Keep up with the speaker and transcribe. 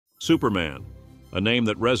Superman, a name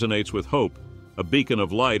that resonates with hope, a beacon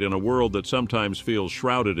of light in a world that sometimes feels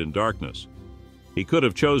shrouded in darkness. He could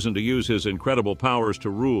have chosen to use his incredible powers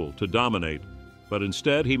to rule, to dominate, but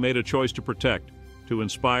instead he made a choice to protect, to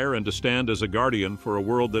inspire, and to stand as a guardian for a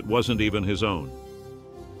world that wasn't even his own.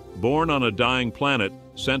 Born on a dying planet,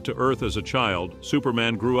 sent to Earth as a child,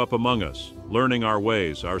 Superman grew up among us, learning our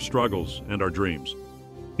ways, our struggles, and our dreams.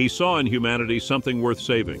 He saw in humanity something worth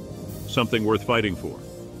saving, something worth fighting for.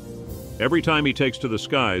 Every time he takes to the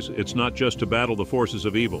skies, it's not just to battle the forces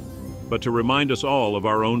of evil, but to remind us all of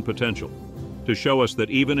our own potential, to show us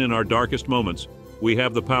that even in our darkest moments, we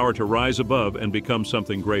have the power to rise above and become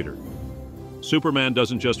something greater. Superman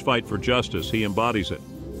doesn't just fight for justice, he embodies it.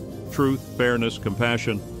 Truth, fairness,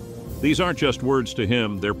 compassion, these aren't just words to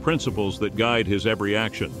him, they're principles that guide his every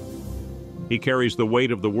action. He carries the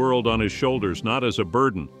weight of the world on his shoulders, not as a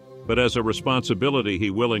burden, but as a responsibility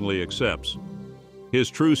he willingly accepts. His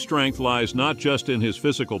true strength lies not just in his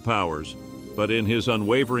physical powers, but in his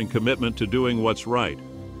unwavering commitment to doing what's right,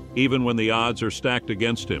 even when the odds are stacked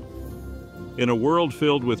against him. In a world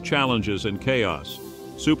filled with challenges and chaos,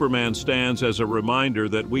 Superman stands as a reminder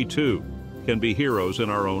that we too can be heroes in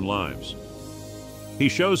our own lives. He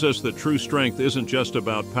shows us that true strength isn't just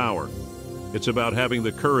about power. It's about having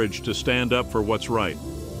the courage to stand up for what's right,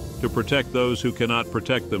 to protect those who cannot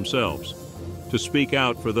protect themselves, to speak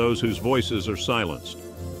out for those whose voices are silenced.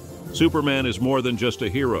 Superman is more than just a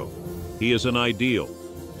hero. He is an ideal,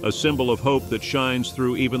 a symbol of hope that shines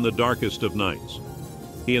through even the darkest of nights.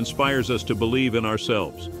 He inspires us to believe in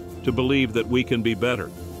ourselves, to believe that we can be better,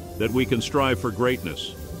 that we can strive for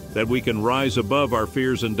greatness, that we can rise above our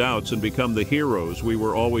fears and doubts and become the heroes we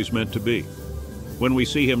were always meant to be. When we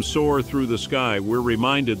see him soar through the sky, we're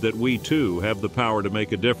reminded that we too have the power to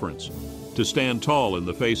make a difference, to stand tall in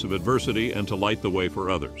the face of adversity and to light the way for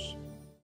others.